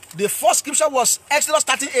 the first scripture was Exodus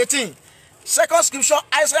 13, 18. Second scripture,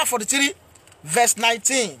 Isaiah 43, verse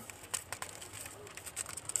 19.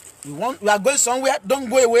 We are going somewhere. Don't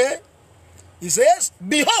go away. He says,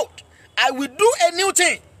 behold, I will do a new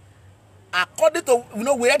thing. According to, we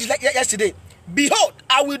read it yesterday. Behold,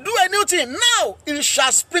 I will do a new thing. Now it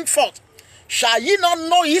shall spring forth. Shall ye not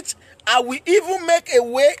know it? I will even make a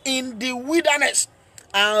way in the wilderness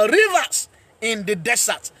and rivers in the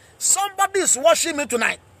desert. Somebody is watching me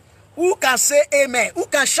tonight. Who can say amen? Who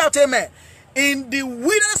can shout amen? In the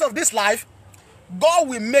wilderness of this life, God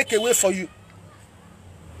will make a way for you.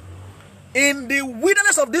 In the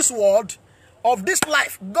wilderness of this world, of this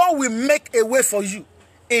life, God will make a way for you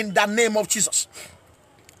in the name of Jesus.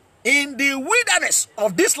 In the wilderness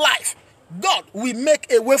of this life, God will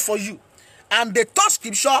make a way for you. And the third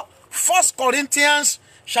scripture, 1 Corinthians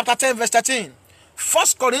chapter 10, verse 13. 1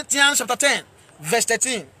 Corinthians chapter 10, verse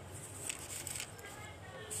 13.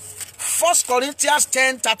 1 Corinthians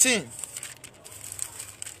 10, 13.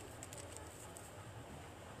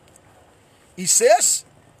 He says,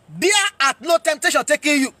 there hath no temptation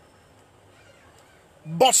taking you,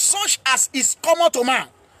 but such as is common to man.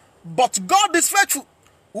 But God is faithful,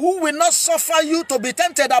 who will not suffer you to be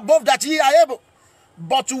tempted above that ye are able.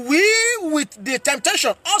 But we with the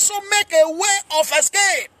temptation also make a way of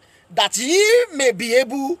escape, that ye may be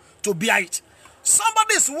able to bear it.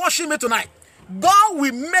 Somebody is watching me tonight. God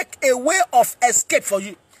will make a way of escape for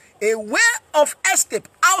you. A way of escape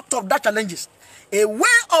out of that challenges. A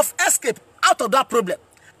way of escape out of that problem.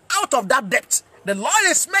 Out of that debt. The Lord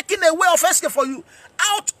is making a way of escape for you.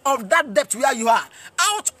 Out of that debt where you are.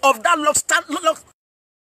 Out of that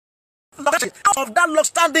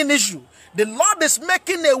long-standing issue. The Lord is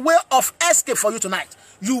making a way of escape for you tonight.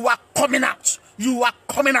 You are coming out. You are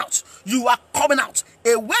coming out. You are coming out.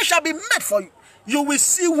 A way shall be made for you. You will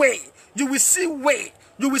see way. You will see way.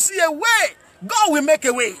 You will see a way. God will make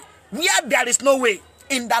a way where there is no way.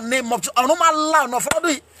 In the name of Jesus.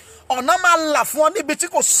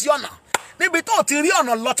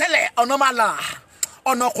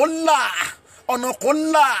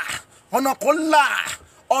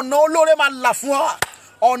 Ọ̀nà olóore máa là fún ọ,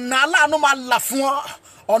 ọ̀nà aláàánú máa là fún ọ,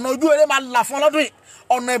 ọ̀nà ojú rere máa là fún ọ lọ́dún yìí,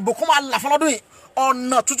 ọ̀nà ìbùkún máa là fún ọ lọ́dún yìí,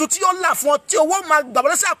 ọ̀nà tuntun tí ó là fún ọ tí owó máa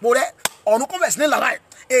gbàgbọ́ sí àpò rẹ, ọ̀run kò bẹ̀rẹ̀ sí ní là báyìí.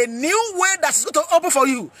 A new way that's going to open for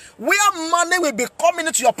you, where money will be coming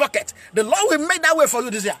into your pocket. The Lord will make that way for you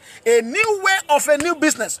this year. A new way of a new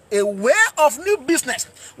business. A way of new business,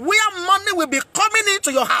 where money will be coming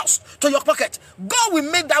into your house, to your pocket. God will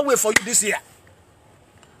make that way for you this year.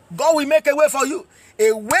 God will make a way for you.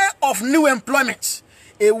 A way of new employment.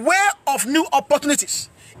 A way of new opportunities.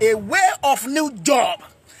 A way of new job.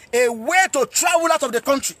 A way to travel out of the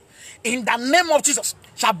country. In the name of Jesus,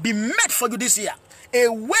 shall be made for you this year. A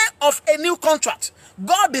way of a new contract.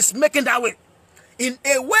 God is making that way. In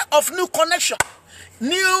a way of new connection,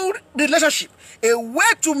 new relationship, a way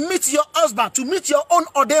to meet your husband, to meet your own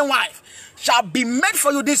ordained wife, shall be made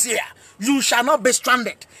for you this year. You shall not be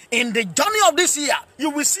stranded. In the journey of this year, you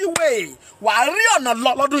will see way.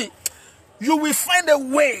 You will find a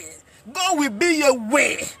way. God will be your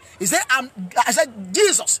way. He said, I said,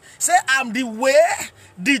 Jesus, say, I'm the way,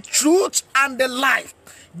 the truth, and the life.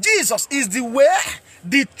 Jesus is the way,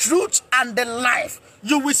 the truth, and the life.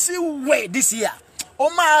 You will see way this year.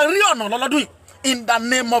 In the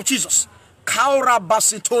name of Jesus. Kaura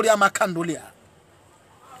basitoria makandulia.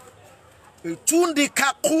 Tundi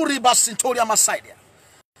kakuri basitoria masaidia.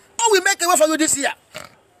 God will make a way for you this year.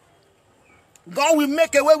 God will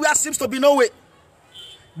make a way where seems to be no way.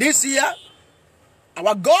 This year,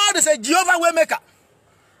 our God is a Jehovah way maker.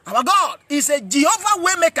 Our God is a Jehovah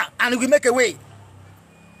way maker, and He will make a way.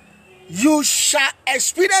 You shall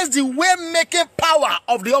experience the way making power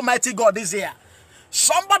of the Almighty God this year.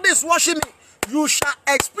 Somebody is watching me. You shall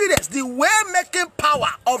experience the way making power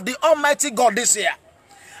of the Almighty God this year.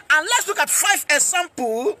 And let's look at 5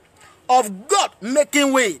 examples of God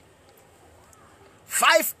making way.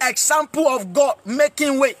 5 examples of God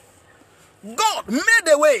making way. God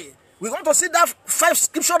made a way. We want to see that 5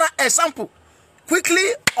 scriptural examples quickly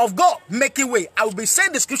of God making way. I will be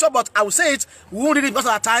saying the scripture, but I will say it. We won't read it because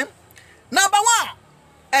of our time. Number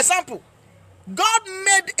 1 example. God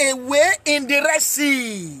made a way in the Red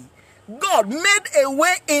Sea. God made a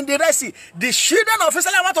way in the Red Sea. The children of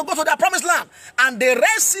Israel want to go to their promised land, and the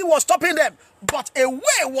Red Sea was stopping them. But a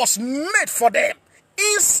way was made for them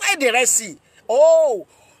inside the Red Sea. Oh,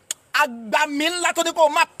 agbaminla to the ko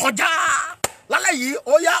ma koja. Lalayi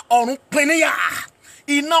oya orun peniya.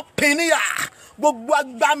 Ina peniya. Gbogbo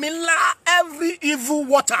agbaminla, every evil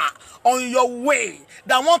water on your way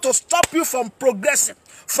that want to stop you from progressing,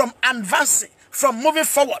 from advancing, from moving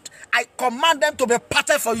forward, I command them to be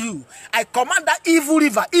parted for you. I command that evil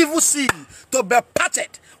river, evil sea to be parted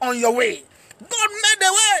on your way. God made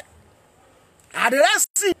the way at the Red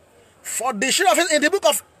Sea for the children of Israel in the book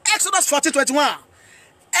of Exodus 14:21.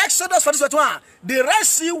 Exodus 14:21. The Red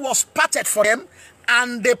Sea was parted for them,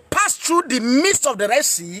 and they passed through the midst of the Red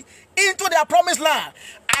Sea into their promised land.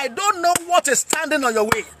 I don't know what is standing on your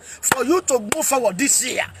way for you to move forward this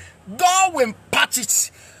year. God will part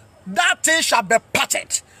it. That thing shall be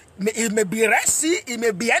parted. It may be Red Sea, it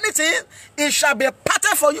may be anything. It shall be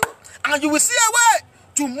parted for you, and you will see a way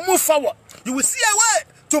to move forward. You will see a way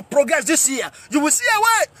to progress this year. You will see a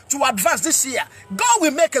way to advance this year. God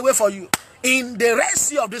will make a way for you in the Red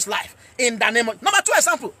Sea of this life. In the name of... Number 2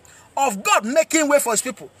 example of God making way for His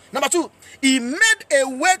people. Number 2, He made a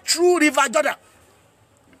way through River Jordan.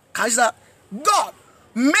 God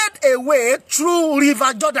made a way through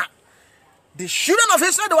River Jordan. The children of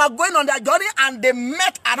Israel, they were going on their journey, and they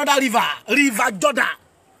met another river. River Jordan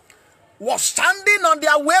was standing on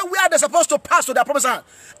their way where they're supposed to pass to their promised land.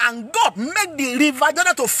 And God made the River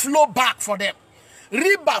Jordan to flow back for them.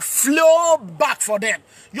 River flow back for them.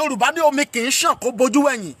 Yorùbá ní omi kì í ṣàn kó bojú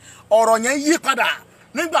ẹ̀yìn. Ọ̀rọ̀ yẹn yí padà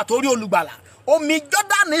nígbà tó rí olùgbàlà. Omi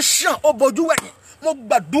Jordan ṣàn ó bojú ẹ̀yìn. Mo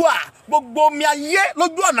gbàdúrà gbogbo omi ayé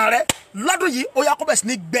lójú ọ̀nà rẹ lọ́dún yìí ó yá kó bẹ̀ sí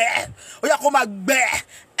ní gbẹ. Ó yá kó máa gbẹ.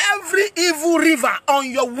 Every evil river on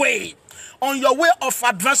your way of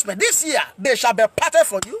advancement this year, they shall be parted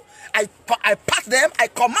for you. I part them. I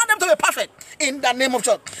command them to be perfect in the name of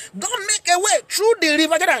God. God make a way through the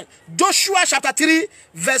river Jordan. Joshua chapter 3,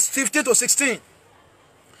 verse 15 to 16.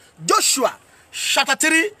 Joshua chapter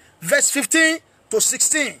 3, verse 15 to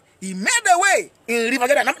 16. He made a way in river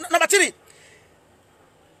Jordan. Number 3.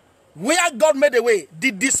 Where God made a way,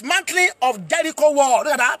 the dismantling of Jericho wall.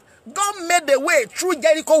 Look at that. God made the way through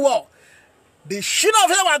Jericho wall. The children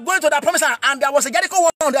of Israel were going to their promised land, and there was a Jericho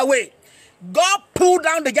wall on their way. God pulled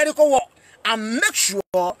down the Jericho wall and make sure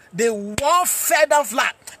the wall fell down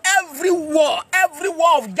flat. every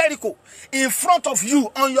wall of Jericho in front of you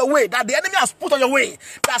on your way, that the enemy has put on your way,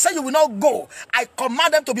 that said you will not go, I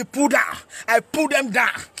command them to be pulled down. I pull them down.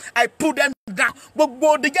 I pull them down.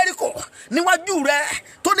 Gbogbo the Jericho níwájú rẹ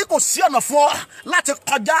tó ní kò sí ọ̀nà fún ọ láti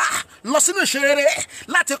kọjá lọ sínú ìṣeré,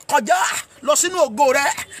 láti kọjá lọ sínú ògo rẹ,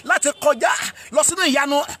 láti kọjá lọ sínú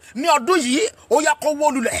ìyanu ní ọdún yìí, ó yá kó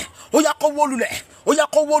wó lulẹ̀, ó yá kó wó lulẹ̀, ó yá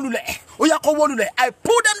kó wó lulẹ̀, ó yá kó wó lulẹ̀. I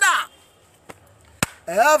pull them down.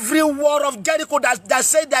 Every word of Jericho that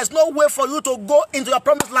says there's no way for you to go into your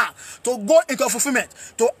promised land, to go into your fulfillment,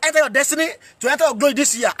 to enter your destiny, to enter your glory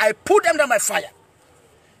this year, I put them down by fire.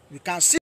 You can see